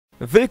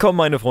Willkommen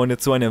meine Freunde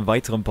zu einem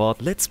weiteren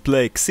Part Let's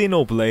Play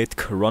Xenoblade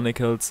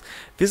Chronicles.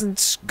 Wir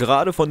sind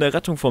gerade von der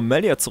Rettung von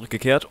Melia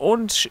zurückgekehrt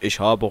und ich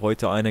habe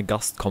heute einen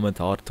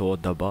Gastkommentator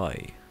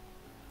dabei.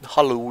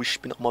 Hallo,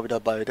 ich bin auch mal wieder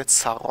bei der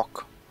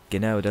Zarrog.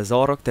 Genau, der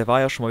Zarrog, der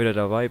war ja schon mal wieder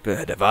dabei.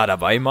 Der war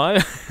dabei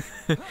mal.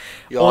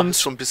 Ja, und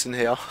ist schon ein bisschen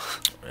her.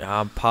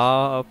 Ja, ein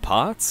paar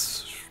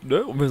Parts,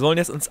 ne? Und wir sollen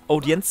jetzt ins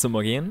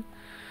Audienzzimmer gehen,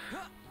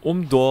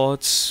 um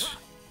dort...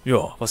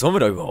 Ja, was wollen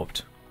wir da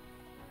überhaupt?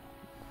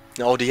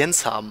 Eine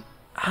Audienz haben.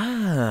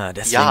 Ah,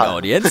 deswegen Ja.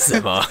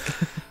 Audienzzimmer.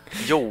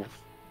 Jo.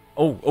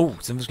 Oh,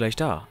 sind wir gleich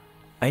da.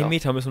 Ein Ja.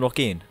 Meter müssen wir noch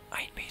gehen.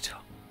 1 Meter.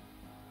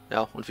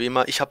 Ja, und wie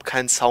immer, ich habe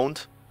keinen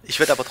Sound. Ich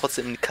werde aber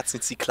trotzdem in die Katzen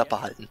die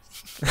Klappe halten.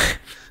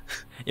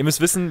 Ihr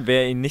müsst wissen,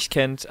 wer ihn nicht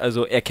kennt,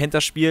 also er kennt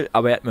das Spiel,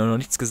 aber er hat mir noch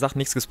nichts gesagt,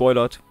 nichts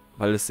gespoilert,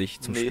 weil es sich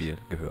zum Spiel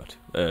gehört.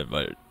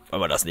 Weil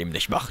man das eben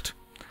nicht macht.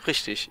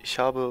 Richtig, ich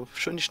habe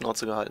schön die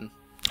Schnauze gehalten.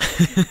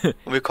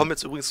 Und wir kommen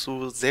jetzt übrigens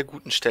zu sehr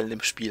guten Stellen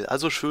im Spiel.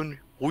 Also schön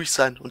ruhig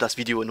sein und das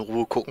Video in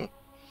Ruhe gucken.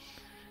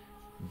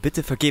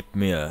 Bitte vergebt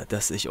mir,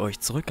 dass ich euch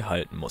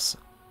zurückhalten muss.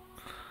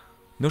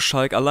 Nur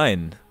Schalk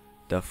allein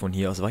darf von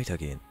hier aus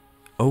weitergehen.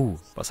 Oh,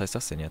 was heißt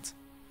das denn jetzt?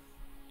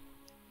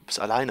 Du bist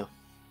alleine.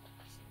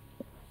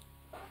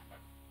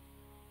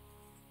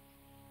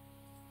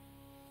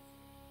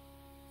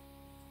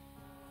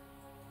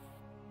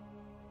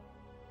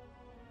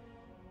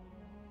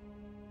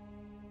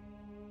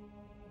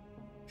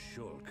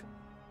 Shulk,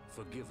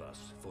 forgive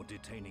us for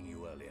detaining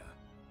you earlier.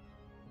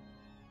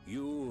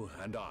 You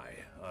and I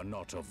are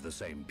not of the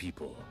same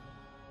people.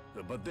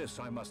 But this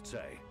I must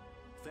say,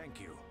 thank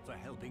you for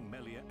helping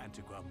Melia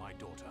Antigua, my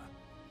daughter.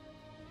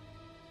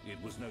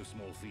 It was no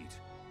small feat.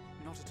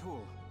 Not at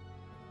all.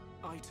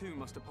 I too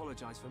must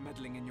apologize for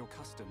meddling in your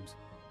customs.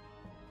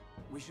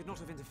 We should not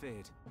have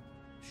interfered.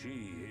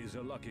 She is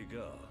a lucky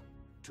girl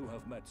to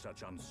have met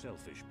such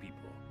unselfish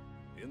people.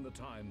 In the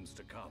times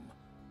to come,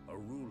 a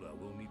ruler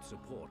will need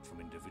support from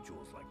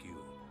individuals like you.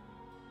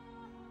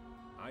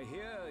 I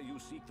hear you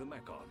seek the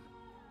Mechon.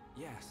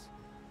 Yes.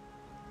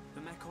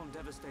 The Mechon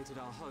devastated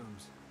our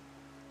homes,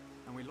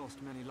 and we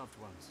lost many loved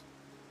ones.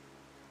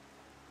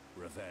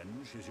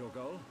 Revenge is your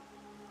goal?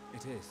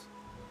 It is.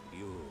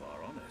 You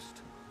are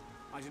honest.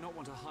 I do not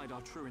want to hide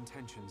our true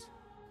intentions.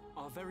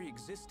 Our very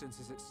existence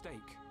is at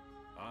stake.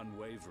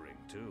 Unwavering,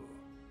 too.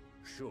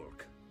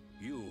 Shulk,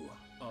 you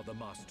are the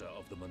master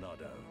of the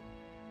Monado.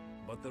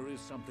 But there is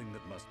something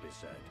that must be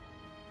said.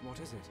 What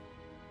is it?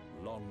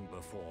 Long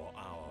before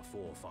our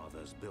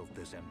forefathers built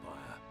this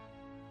empire,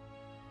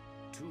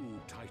 two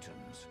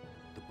titans,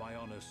 the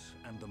Bionis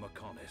and the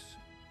Mechonis,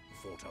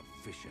 fought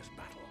a vicious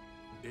battle.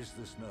 Is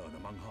this known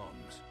among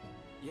Homs?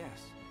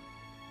 Yes.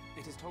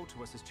 It is told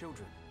to us as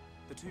children.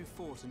 The two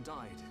fought and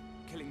died,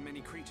 killing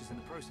many creatures in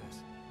the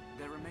process.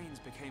 Their remains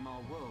became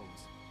our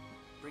worlds,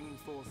 bringing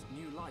forth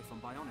new life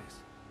on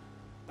Bionis.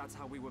 That's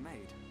how we were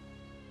made.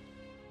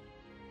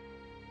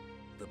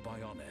 The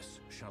Bionis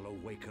shall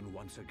awaken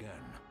once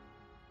again.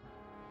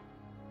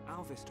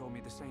 Alvis told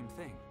me the same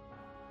thing.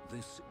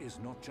 This is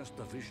not just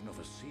the vision of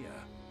a seer.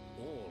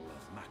 All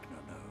of Macna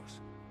knows.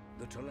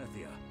 The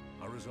Telethia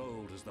are as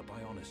old as the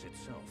Bionis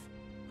itself,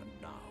 and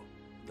now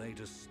they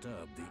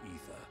disturb the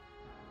ether.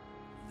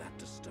 That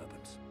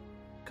disturbance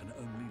can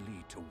only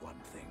lead to one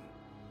thing.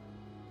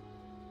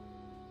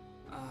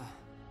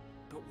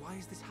 But why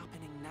is this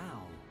happening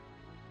now?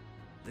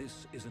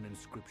 This is an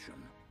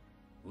inscription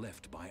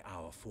left by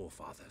our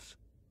forefathers.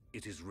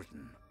 It is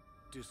written,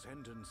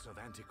 "Descendants of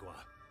Antigua,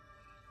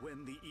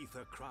 when the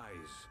ether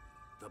cries,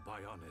 the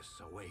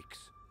Bionis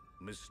awakes.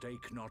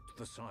 Mistake not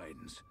the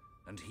signs,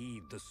 and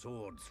heed the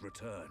sword's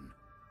return.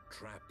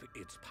 Trap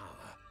its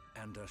power,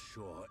 and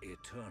assure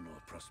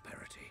eternal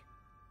prosperity."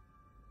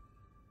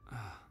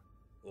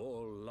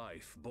 All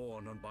life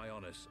born on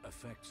Bionis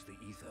affects the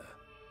ether.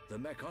 The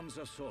Mechon's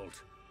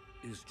assault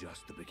is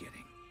just the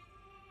beginning.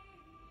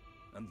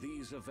 And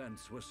these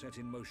events were set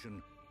in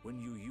motion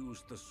when you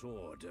used the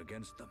sword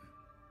against them.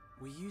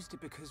 We used it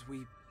because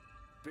we...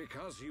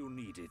 Because you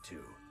needed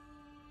to.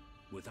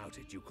 Without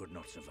it, you could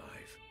not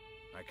survive.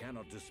 I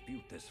cannot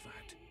dispute this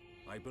fact.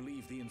 I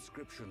believe the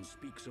inscription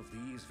speaks of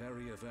these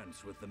very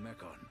events with the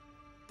Mechon.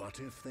 But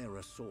if their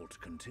assault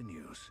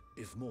continues,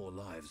 if more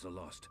lives are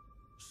lost,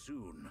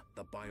 soon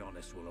the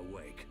Bionis will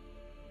awake.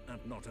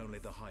 And not only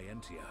the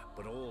Hyentia,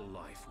 but all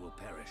life will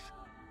perish.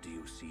 Do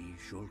you see,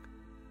 Shulk?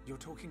 You're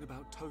talking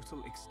about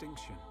total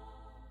extinction.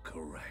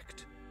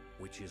 Correct.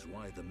 Which is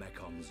why the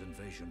Mechon's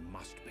invasion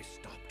must be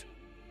stopped.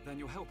 Then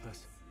you'll help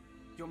us.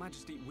 Your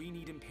Majesty, we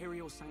need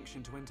Imperial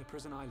sanction to enter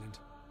Prison Island.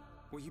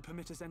 Will you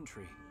permit us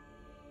entry?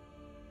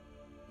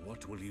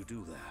 What will you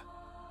do there?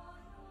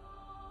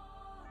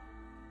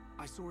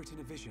 I saw it in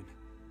a vision.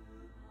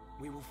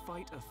 We will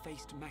fight a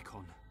faced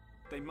Mechon.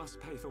 They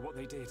must pay for what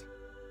they did.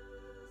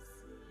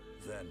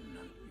 Then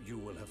you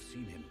will have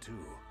seen him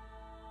too.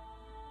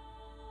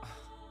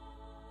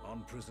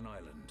 On Prison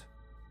Island,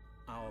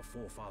 our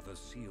forefathers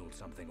sealed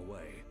something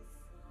away,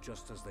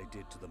 just as they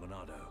did to the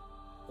Monado.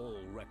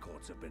 All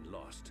records have been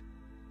lost,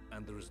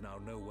 and there is now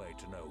no way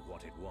to know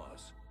what it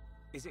was.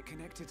 Is it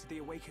connected to the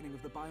awakening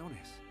of the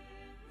Bionis?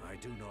 I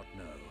do not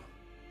know,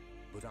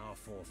 but our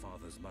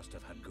forefathers must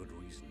have had good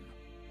reason.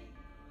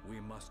 We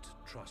must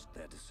trust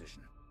their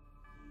decision.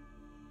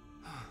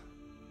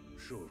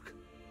 Shulk,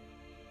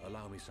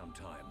 allow me some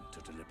time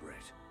to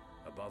deliberate.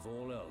 Above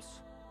all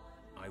else,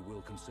 I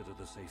will consider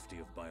the safety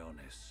of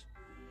Bionis.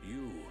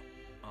 You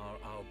are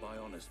our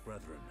Bionis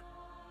brethren.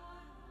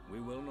 We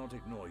will not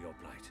ignore your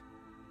plight.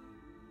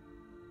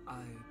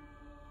 I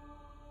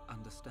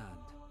understand.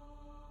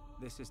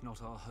 This is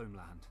not our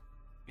homeland.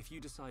 If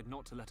you decide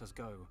not to let us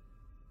go,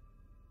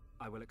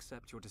 I will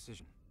accept your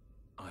decision.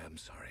 I am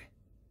sorry.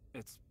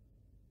 It's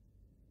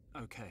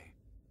okay.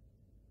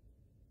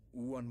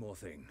 One more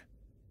thing.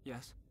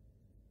 Yes?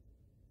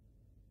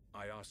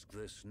 I ask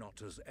this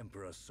not as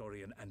Emperor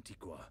Saurian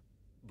Antiqua,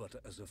 but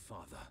as a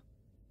father.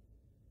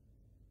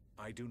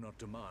 I do not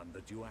demand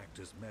that you act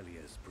as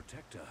Melia's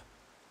protector,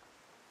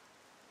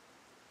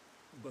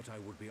 but I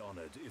would be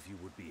honored if you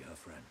would be her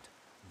friend.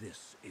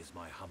 This is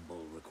my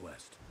humble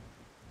request.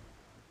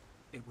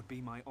 It would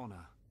be my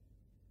honor.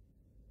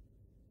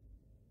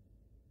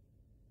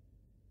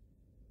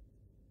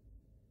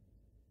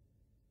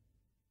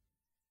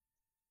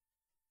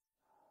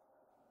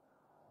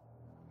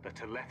 The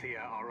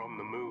Telethia are on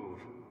the move.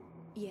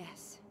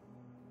 Yes.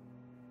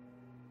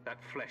 That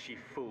fleshy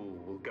fool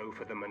will go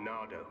for the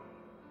Monado.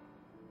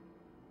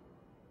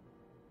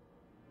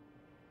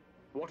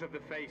 What of the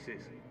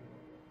faces?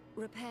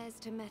 Repairs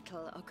to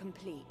metal are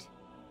complete.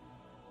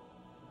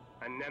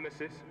 And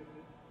Nemesis?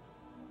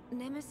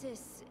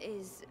 Nemesis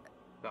is...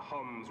 The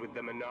Homs with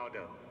the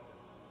Monado.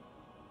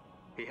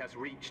 He has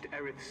reached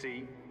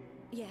Erithsea.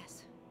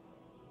 Yes.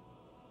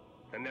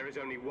 Then there is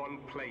only one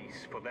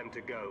place for them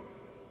to go.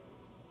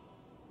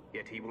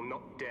 Yet he will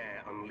not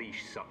dare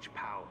unleash such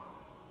power.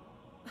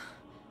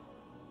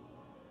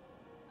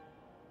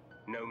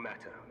 No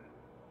matter.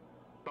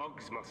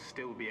 Bugs must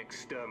still be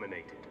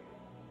exterminated.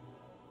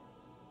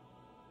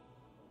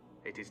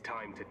 It is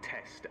time to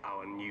test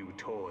our new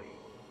toy.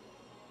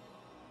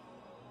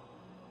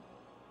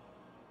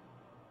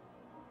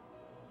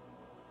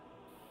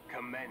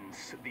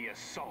 Commence the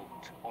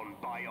assault on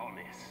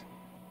Bionis.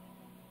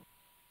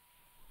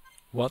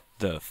 What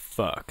the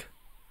fuck?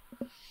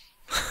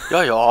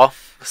 Ja, ja,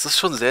 es ist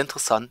schon sehr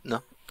interessant,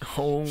 ne?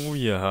 Oh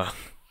ja.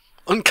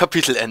 Und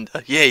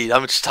Kapitelende. Yay,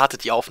 damit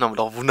startet die Aufnahme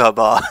doch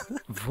wunderbar.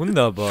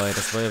 Wunderbar,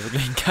 das war ja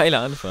wirklich ein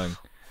geiler Anfang.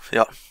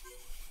 Ja.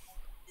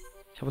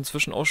 Ich habe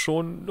inzwischen auch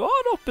schon noch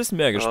ein bisschen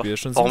mehr gespielt. Ja.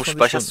 Schon Warum 27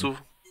 speicherst Stunden.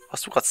 du?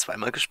 Hast du gerade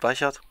zweimal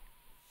gespeichert?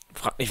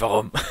 Frag mich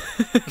warum.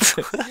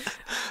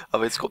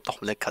 Aber jetzt kommt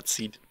noch eine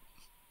Cutscene.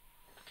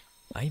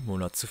 Ein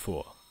Monat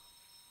zuvor.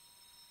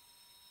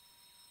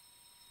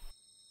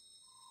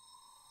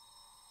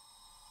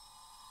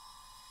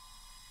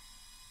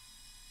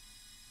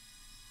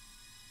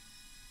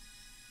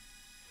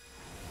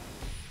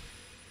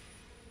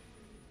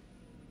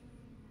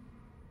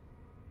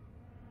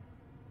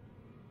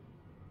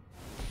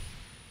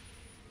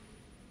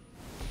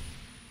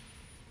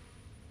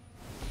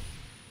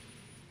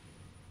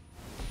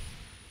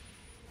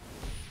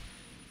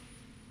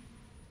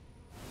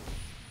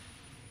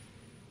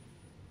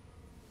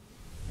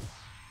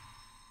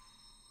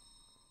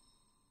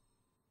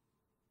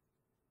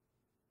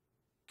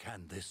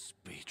 Can this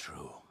be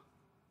true?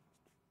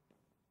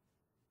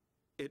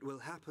 It will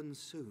happen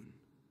soon.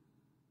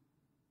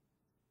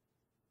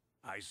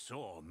 I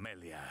saw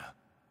Melia.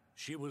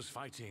 She was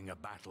fighting a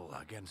battle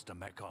against a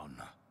Mechon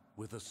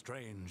with a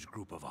strange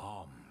group of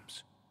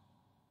Homs.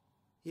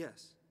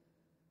 Yes.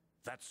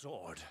 That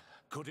sword,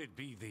 could it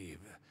be the...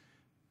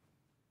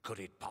 Could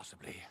it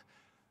possibly...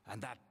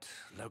 And that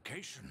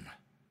location,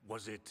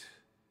 was it...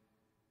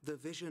 The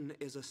vision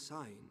is a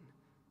sign.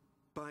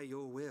 By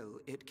your will,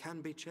 it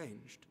can be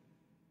changed.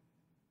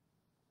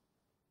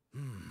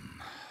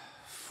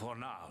 For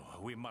now,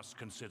 we must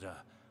consider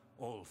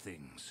all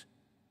things.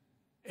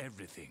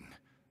 Everything.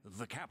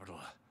 The capital.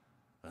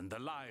 And the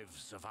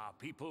lives of our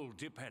people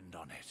depend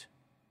on it.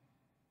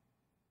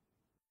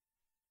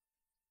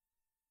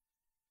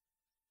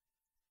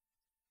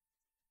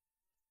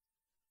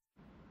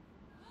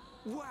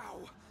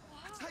 Wow!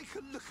 Take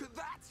a look at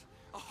that!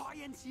 A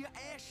high-end-tier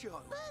air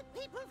show! Bird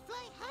people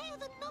fly higher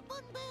than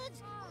nub-on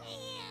birds.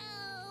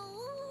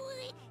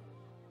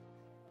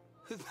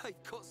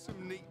 They've got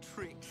some neat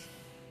tricks.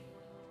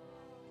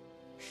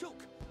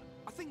 Shulk,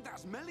 I think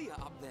that's Melia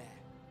up there.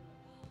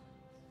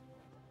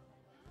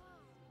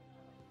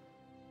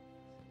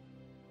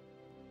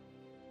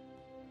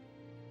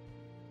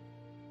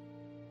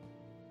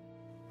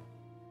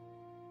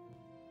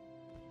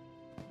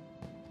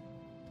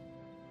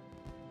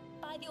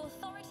 By the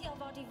authority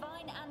of our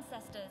divine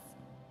ancestors,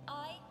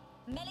 I,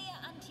 Melia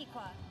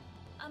Antiqua,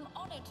 am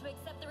honored to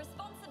accept the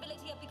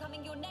responsibility of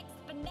becoming your next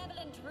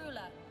benevolent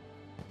ruler.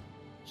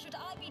 Should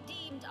I be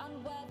deemed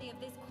unworthy of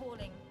this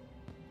calling,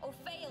 or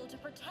fail to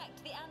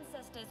protect the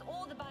ancestors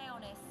or the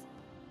Bionis,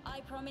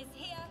 I promise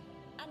here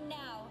and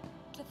now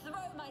to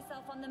throw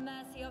myself on the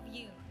mercy of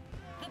you,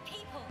 the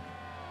people.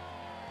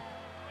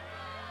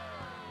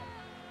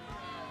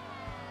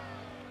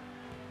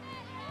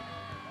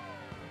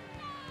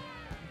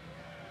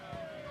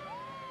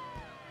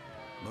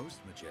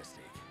 Most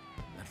majestic.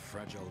 That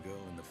fragile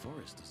girl in the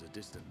forest is a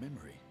distant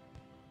memory.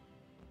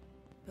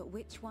 But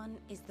which one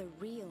is the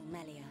real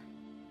Melia?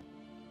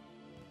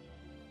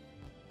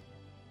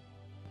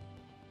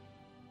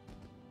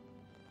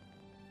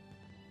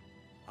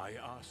 I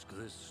ask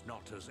this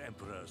not as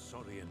Emperor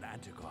Saurian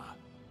Antiqua,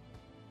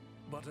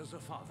 but as a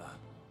father.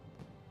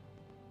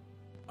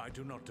 I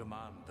do not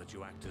demand that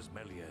you act as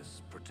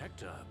Melia's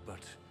protector,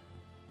 but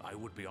I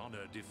would be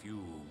honored if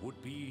you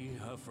would be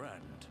her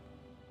friend.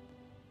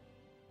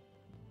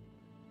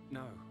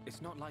 No,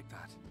 it's not like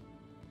that.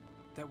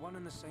 They're one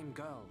and the same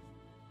girl.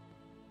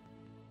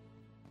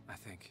 I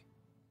think.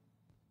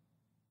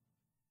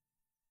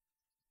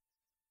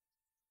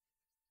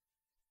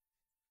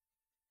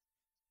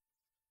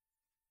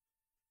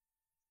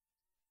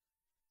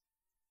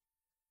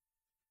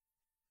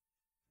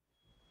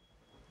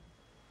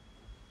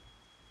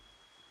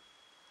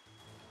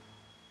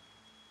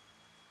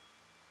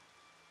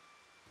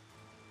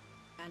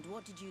 And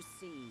what did you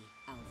see,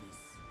 Alvis?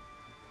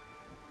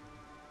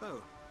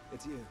 Oh,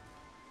 it's you.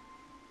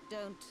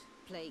 Don't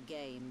play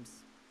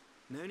games.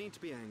 No need to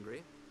be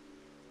angry.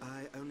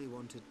 I only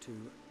wanted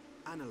to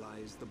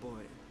analyze the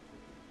boy.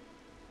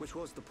 Which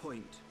was the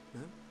point,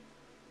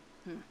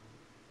 no?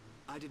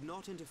 I did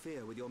not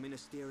interfere with your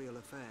ministerial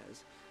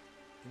affairs.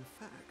 In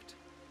fact,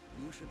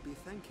 you should be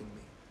thanking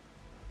me.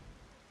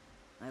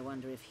 I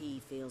wonder if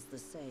he feels the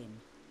same.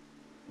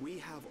 We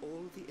have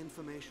all the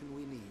information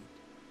we need.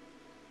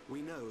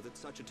 We know that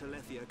such a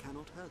Telethia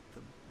cannot hurt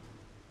them.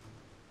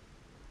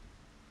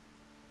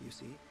 You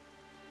see,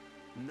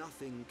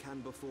 nothing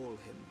can befall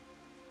him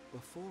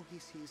before he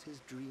sees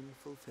his dream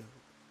fulfilled.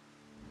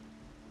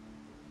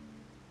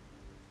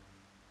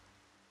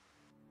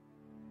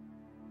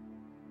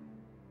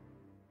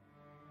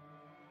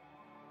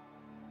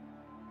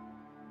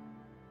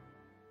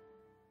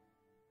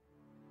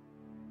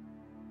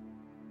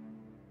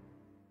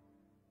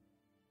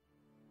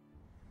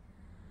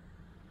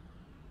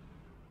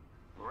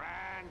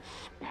 Brand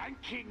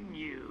spanking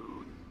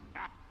new.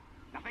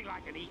 Nothing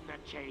like an ether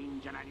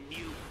change and a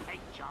new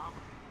paint job.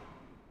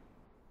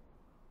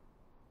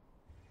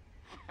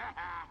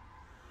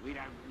 We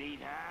don't need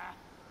her.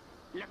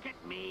 Look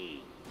at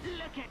me.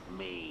 Look at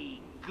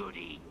me,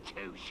 goody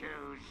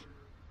two-shoes.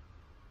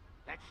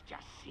 Let's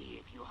just see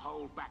if you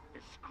hold back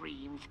the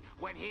screams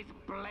when his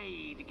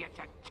blade gets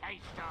a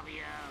taste of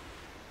you.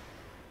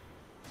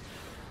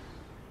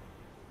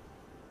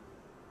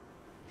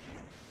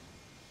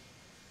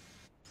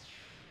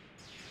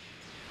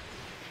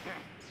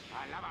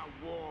 I love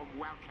a warm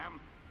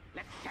welcome.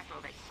 Let's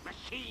settle this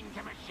machine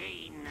to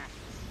machine.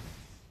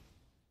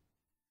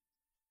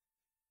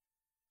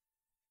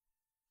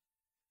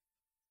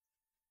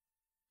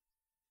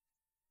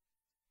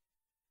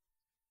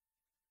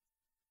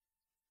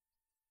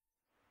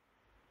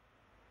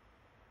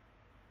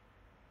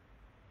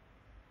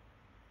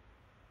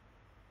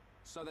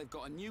 So they've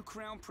got a new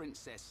crown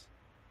princess.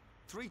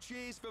 3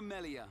 cheers for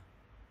Melia.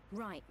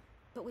 Right,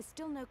 but we're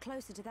still no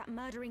closer to that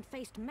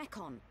murdering-faced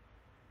Mechon.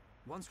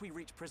 Once we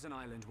reach Prison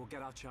Island, we'll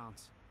get our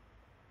chance.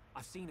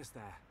 I've seen us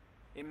there.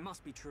 It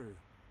must be true.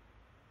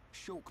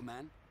 Shulk,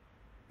 man.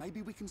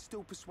 Maybe we can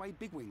still persuade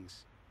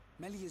Bigwings.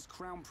 Melia's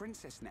crown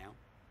princess now.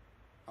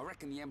 I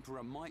reckon the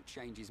Emperor might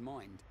change his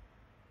mind.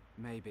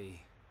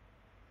 Maybe.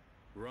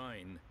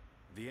 Rhine,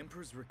 the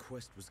Emperor's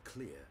request was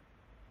clear.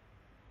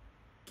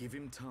 Give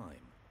him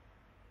time.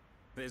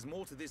 There's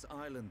more to this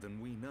island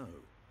than we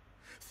know.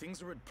 Things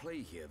are at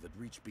play here that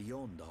reach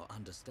beyond our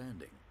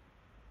understanding.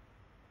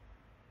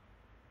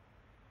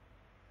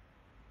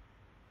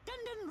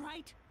 Done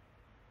right.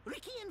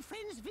 Ricky and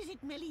friends visit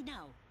Melly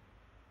now.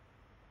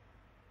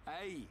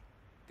 Hey,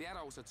 the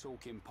adults are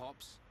talking,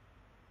 Pops.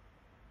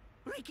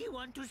 Ricky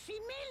want to see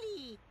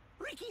Melly.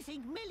 Ricky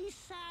think Melly's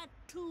sad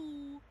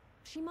too.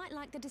 She might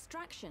like the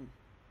distraction.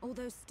 All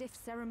those stiff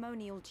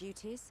ceremonial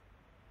duties.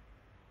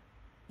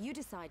 You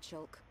decide,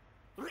 Shulk.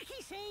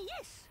 Ricky say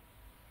yes.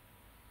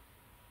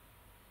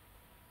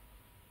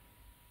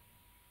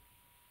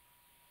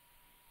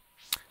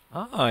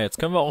 Ah, jetzt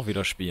können wir auch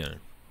wieder spielen.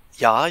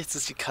 Ja, jetzt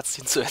ist die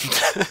Cutscene zu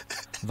Ende.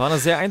 War eine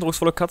sehr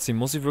eindrucksvolle Cutscene,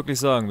 muss ich wirklich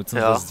sagen.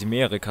 Beziehungsweise die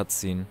mehrere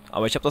Cutscene.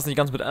 Aber ich habe das nicht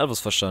ganz mit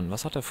Alvis verstanden.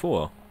 Was hat er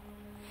vor?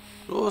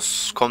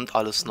 Das kommt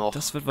alles noch.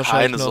 Das wird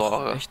wahrscheinlich Keine noch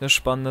Sorge. echt eine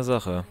spannende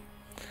Sache.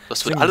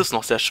 Das wird alles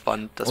noch sehr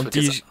spannend. Das und wird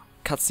die jetzt...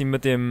 Cutscene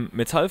mit dem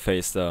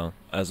Metallface da,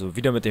 also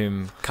wieder mit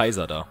dem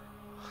Kaiser da.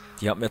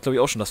 Die hatten wir, glaube ich,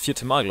 auch schon das 4.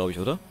 Mal, glaube ich,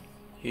 oder?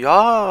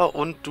 Ja,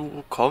 und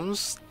du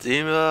kommst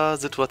der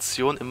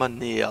Situation immer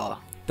näher.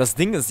 Das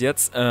Ding ist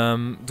jetzt,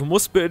 du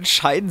musst mir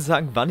entscheidend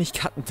sagen, wann ich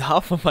cutten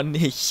darf und wann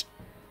nicht.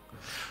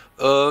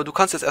 Du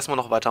kannst jetzt erstmal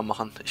noch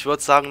weitermachen. Ich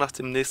würde sagen, nach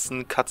dem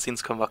nächsten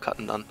Cutscenes können wir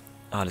cutten dann.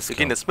 Alles Wir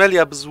klar. gehen jetzt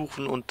Melia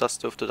besuchen und das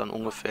dürfte dann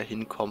ungefähr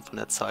hinkommen von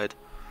der Zeit.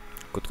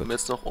 Gut, Wir gut. haben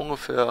jetzt noch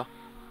ungefähr...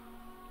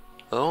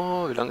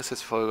 Oh, wie lang ist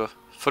jetzt die Folge?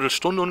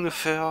 Viertelstunde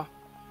ungefähr.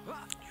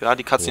 Ja,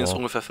 die Cutscene ist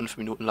ungefähr 5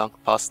 Minuten lang.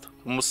 Passt.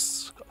 Du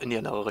musst in die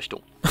andere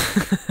Richtung.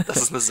 Das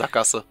ist eine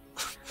Sackgasse.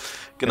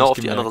 Genau auf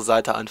die andere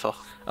Seite einfach.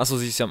 Achso,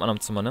 sie ist ja im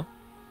anderen Zimmer, ne?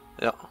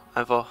 Ja,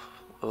 einfach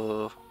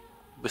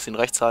Ein bisschen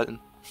rechts halten.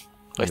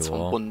 Rechts Ja.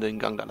 vom Brunnen den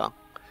Gang da lang.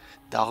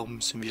 Darum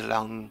müssen wir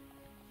lang.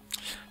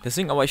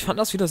 Deswegen, aber ich fand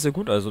das wieder sehr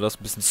gut, also dass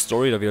ein bisschen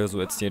Story da wieder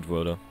so erzählt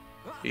wurde.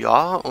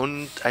 Ja,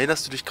 und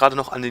erinnerst du dich gerade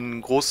noch an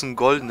den großen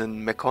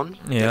goldenen Mekon,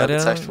 Ja, da der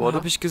gezeigt wurde?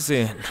 habe ich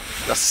gesehen.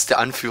 Das ist der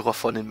Anführer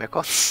von den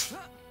Mekons.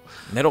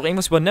 Der hat auch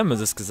irgendwas über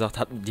Nemesis gesagt.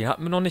 Die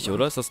hatten wir noch nicht,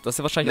 oder? Das ist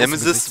ja wahrscheinlich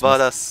Nemesis war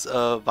das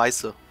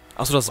Weiße.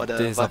 Achso, das war war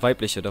der dieser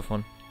weibliche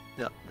davon.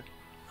 Ja.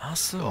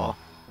 Achso. Ja.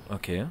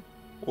 Okay.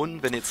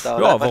 Und wenn jetzt da.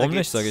 Ja, warum weitergeht,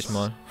 nicht, sag ich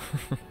mal.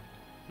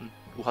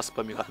 Du hast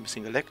bei mir gerade ein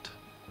bisschen geleckt.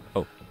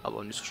 Oh.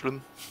 Aber nicht so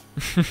schlimm.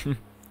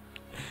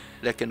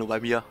 Leckt ja nur bei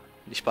mir,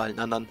 nicht bei allen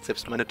anderen.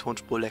 Selbst meine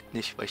Tonspur leckt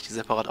nicht, weil ich die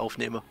separat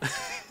aufnehme.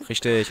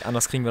 Richtig,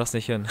 anders kriegen wir das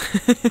nicht hin.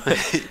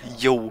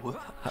 Jo.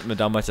 Hatten wir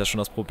damals ja schon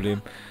das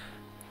Problem.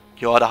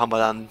 Ja, da haben wir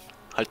dann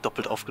halt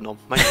doppelt aufgenommen.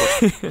 Mein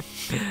Gott.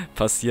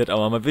 Passiert,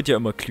 aber man wird ja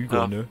immer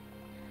klüger, Ja. ne?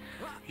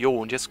 Jo,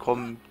 und jetzt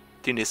kommen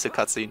die nächste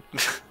Cutscene.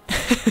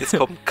 Jetzt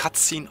kommt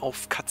Cutscene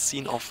auf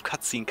Cutscene auf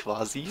Cutscene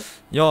quasi.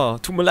 Ja,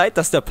 tut mir leid,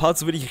 dass der Part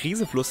so wenig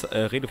Redefluss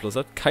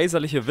hat.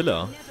 Kaiserliche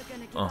Villa.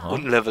 Aha.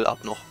 Und ein Level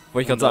Up noch.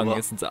 Wollte ich gerade sagen, Wunderbar.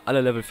 jetzt sind sie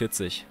alle Level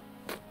 40.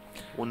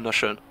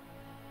 Wunderschön.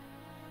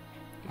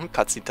 Und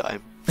Cutscene Time.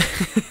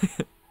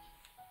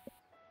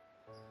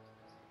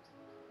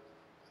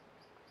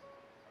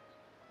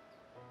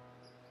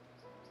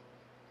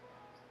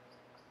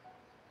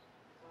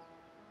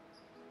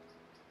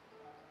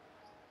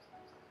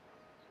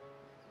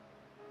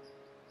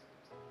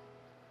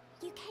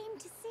 You came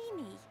to see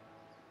me.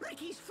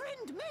 Ricky's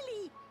friend,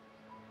 Millie!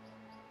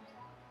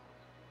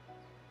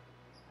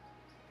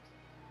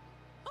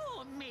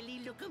 Oh,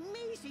 Millie, look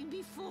amazing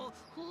before.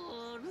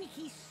 Oh,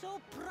 Ricky's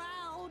so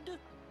proud.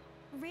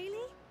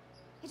 Really?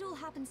 It all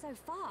happened so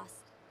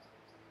fast.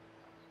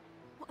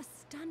 What a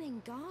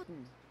stunning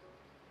garden.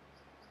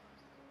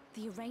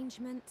 The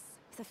arrangements,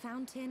 the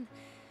fountain.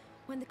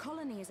 When the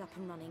colony is up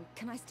and running,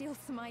 can I steal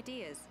some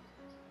ideas?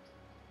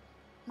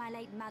 My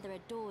late mother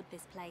adored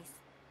this place.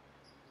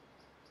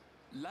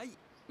 Late,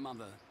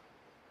 Mother.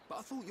 But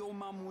I thought your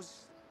mum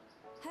was...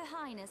 Her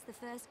Highness, the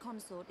First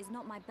Consort, is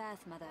not my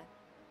birth mother.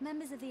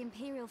 Members of the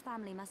Imperial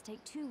family must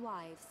take 2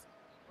 wives.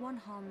 1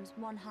 Homs,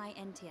 1 High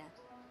Entia.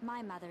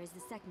 My mother is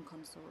the second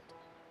consort.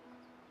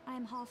 I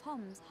am half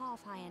Homs,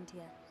 half High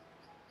Entia.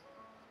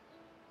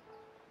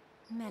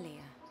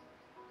 Melia.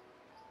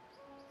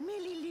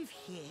 Millie live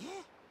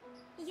here?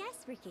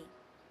 Yes, Ricky.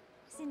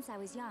 Since I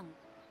was young,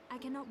 I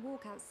cannot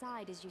walk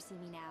outside as you see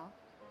me now.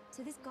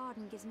 So this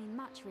garden gives me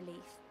much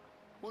relief.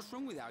 What's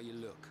wrong with how you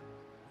look?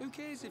 Who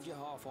cares if you're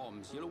half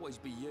Homs? You'll always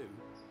be you.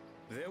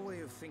 Their way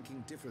of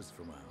thinking differs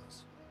from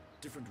ours.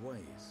 Different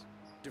ways,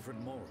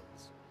 different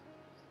morals.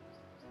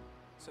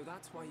 So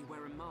that's why you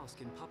wear a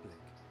mask in public?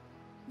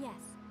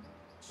 Yes.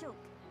 Shulk,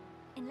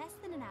 in less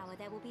than an hour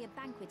there will be a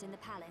banquet in the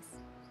palace.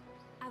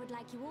 I would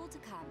like you all to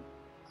come.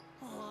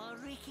 Oh,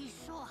 Ricky's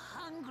so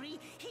hungry,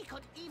 he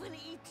could even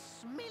eat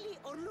Smilly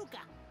or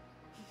Luca.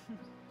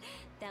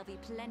 There'll be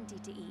plenty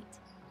to eat.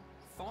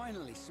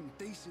 Finally, some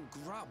decent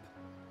grub.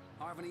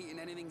 I haven't eaten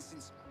anything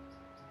since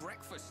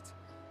breakfast.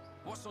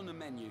 What's on the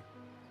menu?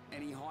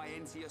 Any high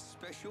Entia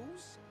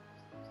specials?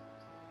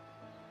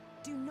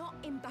 Do not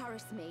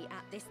embarrass me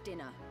at this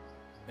dinner.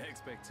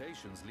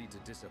 Expectations lead to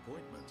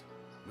disappointment.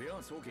 We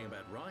are talking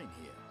about Rhine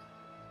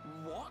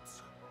here. What?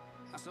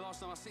 That's the last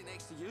time I sit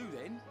next to you,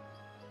 then.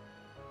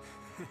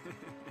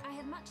 I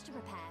have much to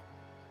prepare.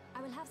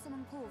 I will have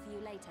someone call for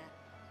you later.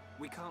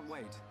 We can't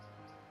wait.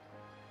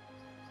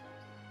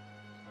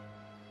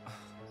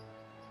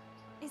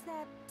 Is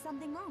there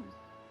something wrong?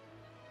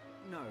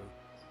 No.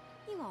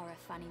 You are a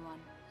funny one.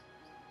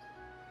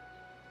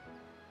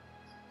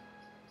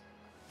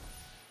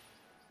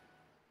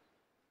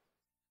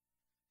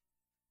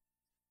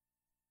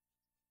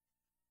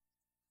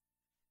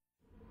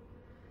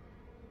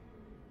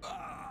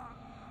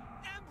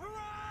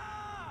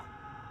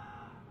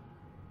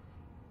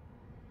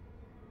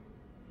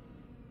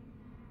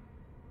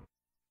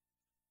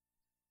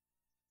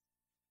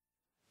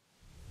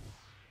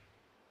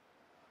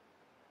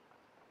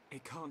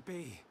 It can't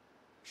be.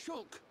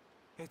 Shulk!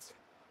 It's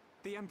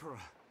the Emperor.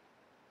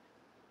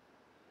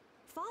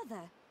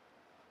 Father,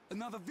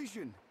 Another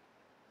vision!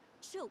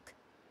 Shulk,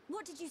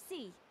 what did you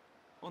see?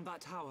 On that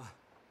tower.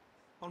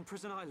 On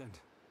Prison Island.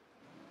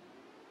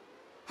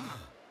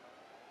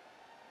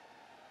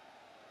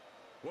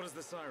 What does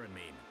the siren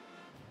mean?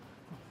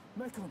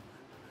 Mekon!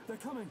 They're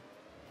coming!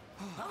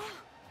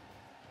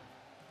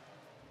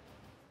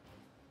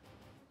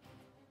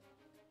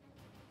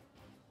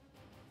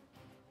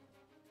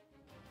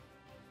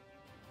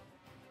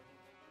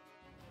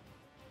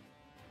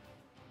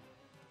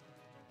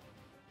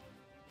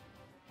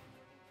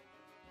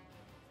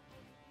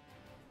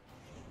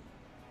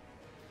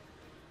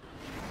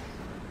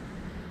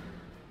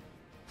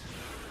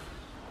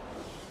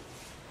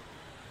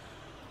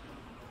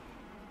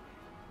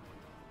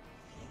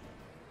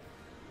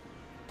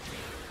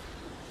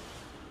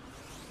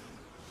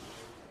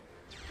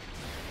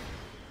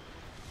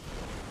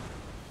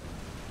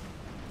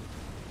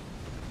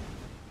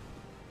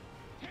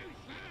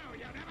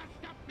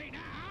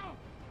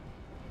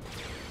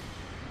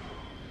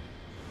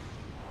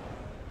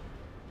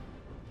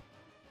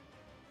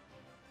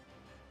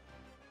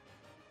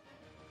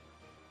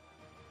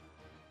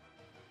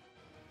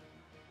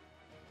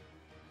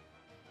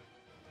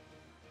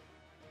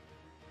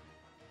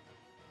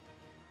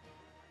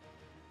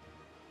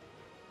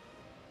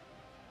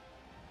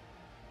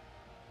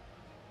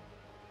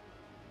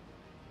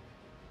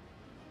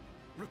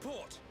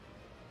 Report!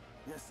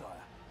 Yes, sire.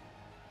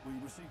 We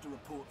received a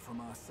report from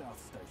our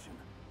south station.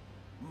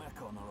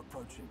 Mechon are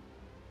approaching.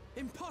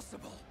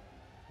 Impossible!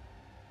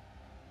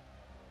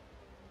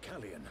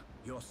 Callian,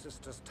 your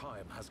sister's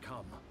time has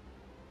come.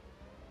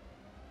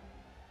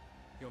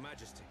 Your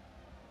Majesty.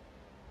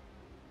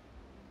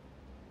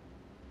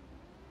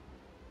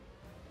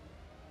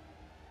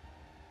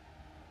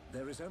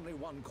 There is only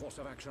one course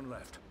of action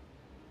left.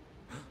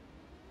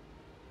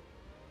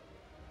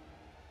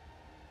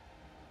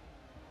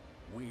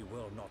 We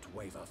will not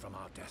waver from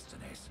our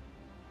destinies.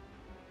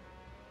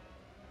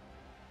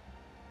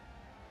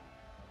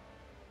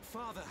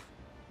 Father!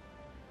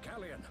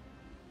 Callian,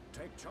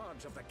 take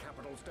charge of the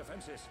capital's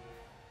defenses.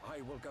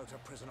 I will go to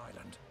Prison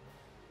Island.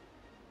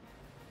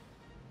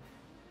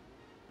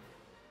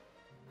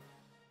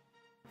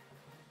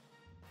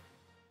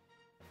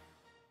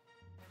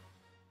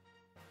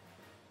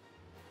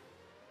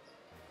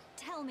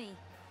 Tell me,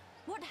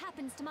 what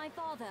happens to my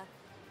father?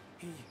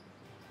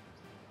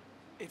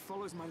 It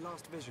follows my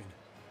last vision.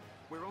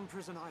 We're on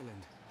Prison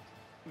Island.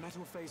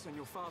 Metalface and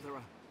your father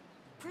are...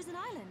 Prison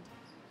Island?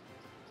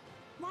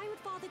 Why would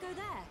father go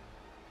there?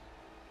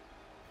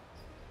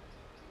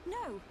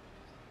 No!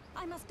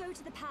 I must go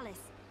to the palace.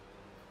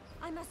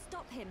 I must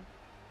stop him.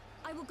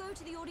 I will go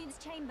to the audience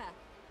chamber.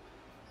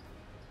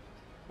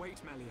 Wait,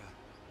 Melia.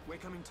 We're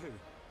coming too.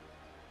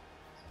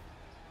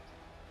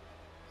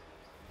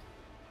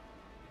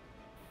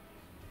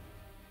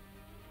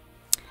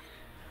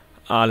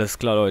 Alles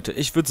klar, Leute.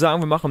 Ich würde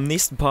sagen, wir machen im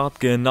nächsten Part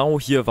genau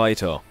hier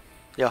weiter.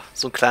 Ja,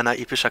 so ein kleiner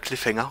epischer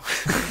Cliffhanger.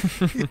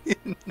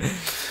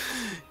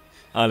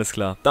 Alles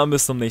klar. Dann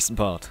bis zum nächsten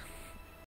Part.